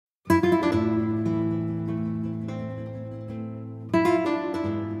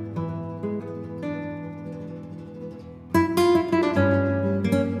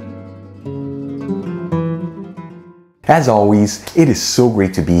As always, it is so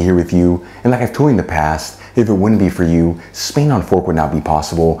great to be here with you, and like I've told you in the past, if it wouldn't be for you, Spain on fork would not be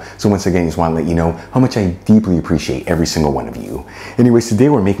possible. So once again, I just want to let you know how much I deeply appreciate every single one of you. Anyways, today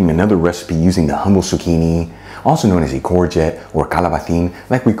we're making another recipe using the humble zucchini, also known as a courgette or calabacín,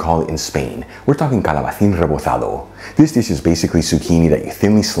 like we call it in Spain. We're talking calabacín rebozado. This dish is basically zucchini that you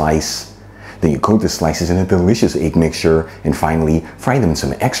thinly slice, then you coat the slices in a delicious egg mixture, and finally fry them in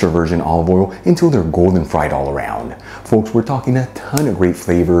some extra virgin olive oil until they're golden fried all around. Folks, we're talking a ton of great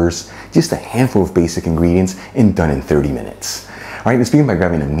flavors, just a handful of basic ingredients, and done in 30 minutes. Alright, let's begin by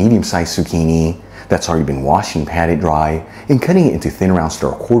grabbing a medium-sized zucchini that's already been washed and patted dry, and cutting it into thin rounds that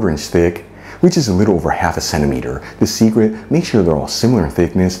are 1/4 inch thick, which is a little over 1/2 centimeter. The secret, make sure they're all similar in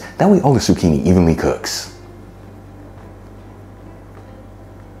thickness, that way all the zucchini evenly cooks.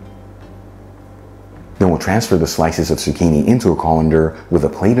 Then we'll transfer the slices of zucchini into a colander with a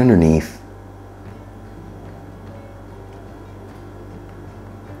plate underneath.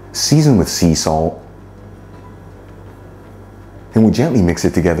 Season with sea salt. And we'll gently mix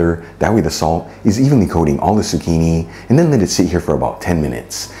it together, that way the salt is evenly coating all the zucchini, and then let it sit here for about 10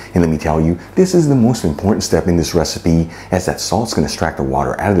 minutes. And let me tell you, this is the most important step in this recipe, as that salt's going to extract the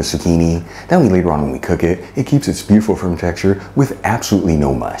water out of the zucchini. That way later on when we cook it, it keeps its beautiful firm texture with absolutely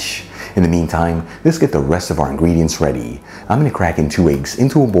no mush. In the meantime, let's get the rest of our ingredients ready. I'm going to crack in 2 eggs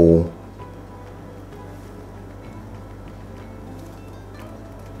into a bowl.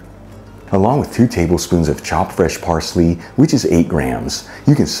 Along with 2 tablespoons of chopped fresh parsley, which is 8 grams.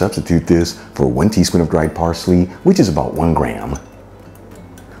 You can substitute this for 1 teaspoon of dried parsley, which is about 1 gram.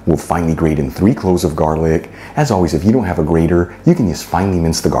 We'll finely grate in 3 cloves of garlic. As always, if you don't have a grater, you can just finely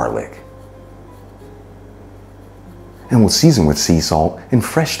mince the garlic. And we'll season with sea salt and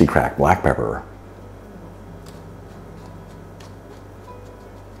freshly cracked black pepper.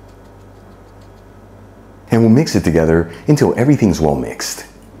 And we'll mix it together until everything's well mixed.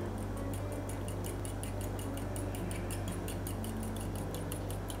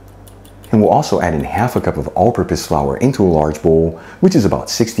 And we'll also add in 1/2 cup of all-purpose flour into a large bowl, which is about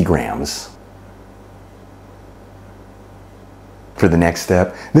 60 grams. For the next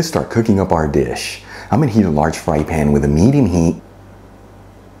step, let's start cooking up our dish. I'm going to heat a large fry pan with a medium heat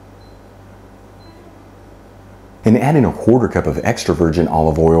and add in 1/4 cup of extra virgin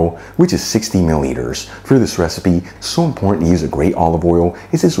olive oil, which is 60 milliliters. For this recipe, so important to use a great olive oil,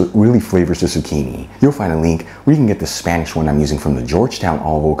 is this what really flavors the zucchini. You'll find a link where you can get the Spanish one I'm using from the Georgetown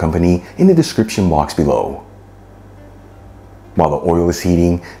Olive Oil Company in the description box below. While the oil is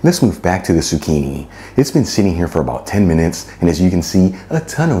heating, let's move back to the zucchini. It's been sitting here for about 10 minutes, and as you can see, a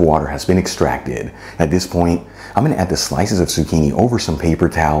ton of water has been extracted. At this point, I'm going to add the slices of zucchini over some paper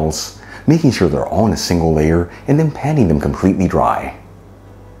towels, making sure they're all in a single layer, and then patting them completely dry.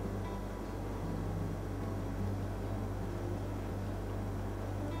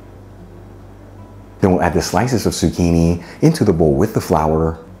 Then we'll add the slices of zucchini into the bowl with the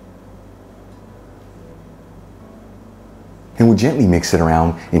flour, and we'll gently mix it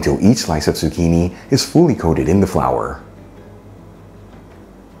around until each slice of zucchini is fully coated in the flour.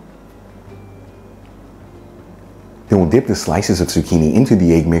 Then we'll dip the slices of zucchini into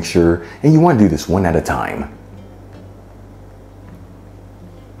the egg mixture, and you want to do this one at a time.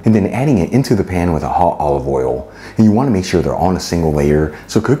 And then adding it into the pan with a hot olive oil. And you want to make sure they're on a single layer,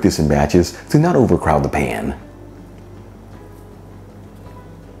 so cook this in batches to not overcrowd the pan.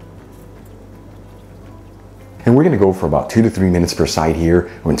 And we're going to go for about 2 to 3 minutes per side here,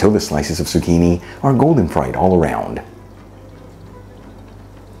 or until the slices of zucchini are golden fried all around.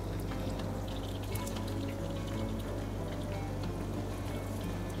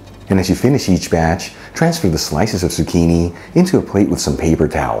 And as you finish each batch, transfer the slices of zucchini into a plate with some paper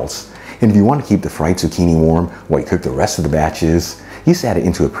towels. And if you want to keep the fried zucchini warm while you cook the rest of the batches, just add it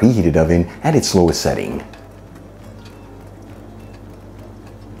into a preheated oven at its lowest setting.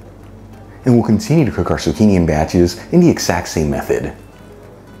 And we'll continue to cook our zucchini in batches in the exact same method.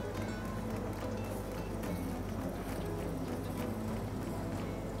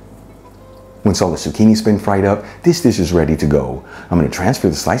 Once all the zucchini's been fried up, this dish is ready to go. I'm going to transfer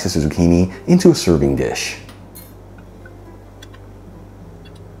the slices of zucchini into a serving dish.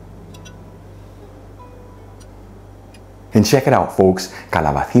 And check it out, folks,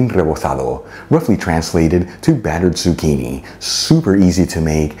 Calabacín Rebozado, roughly translated to battered zucchini. Super easy to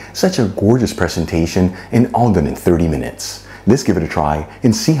make, such a gorgeous presentation, and all done in 30 minutes. Let's give it a try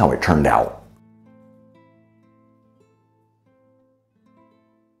and see how it turned out.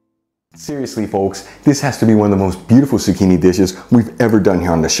 Seriously, folks, this has to be one of the most beautiful zucchini dishes we've ever done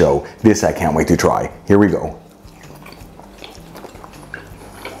here on the show. This I can't wait to try. Here we go.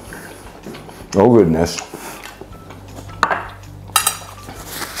 Oh goodness.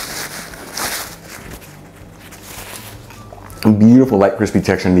 Beautiful light crispy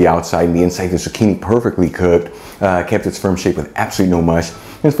texture on the outside, and the inside the zucchini perfectly cooked, kept its firm shape with absolutely no mush.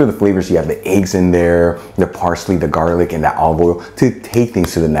 And for the flavors, you have the eggs in there, the parsley, the garlic, and that olive oil to take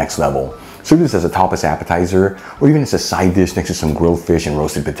things to the next level. Serve this as a tapas appetizer, or even as a side dish next to some grilled fish and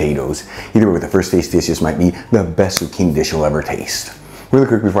roasted potatoes. Either way, with the first taste dish, this might be the best zucchini dish you'll ever taste. Really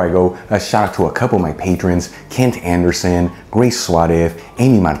quick before I go, a shout out to a couple of my patrons, Kent Anderson, Grace Suarez,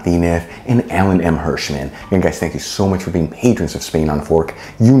 Amy Martinez, and Alan M. Hirschman. And guys, thank you so much for being patrons of Spain on Fork.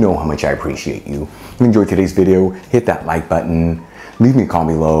 You know how much I appreciate you. If you enjoyed today's video, hit that like button, leave me a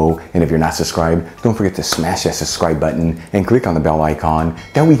comment below, and if you're not subscribed, don't forget to smash that subscribe button and click on the bell icon.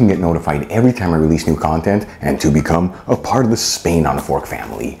 That way you can get notified every time I release new content and to become a part of the Spain on Fork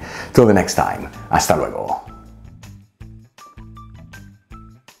family. Till the next time, hasta luego.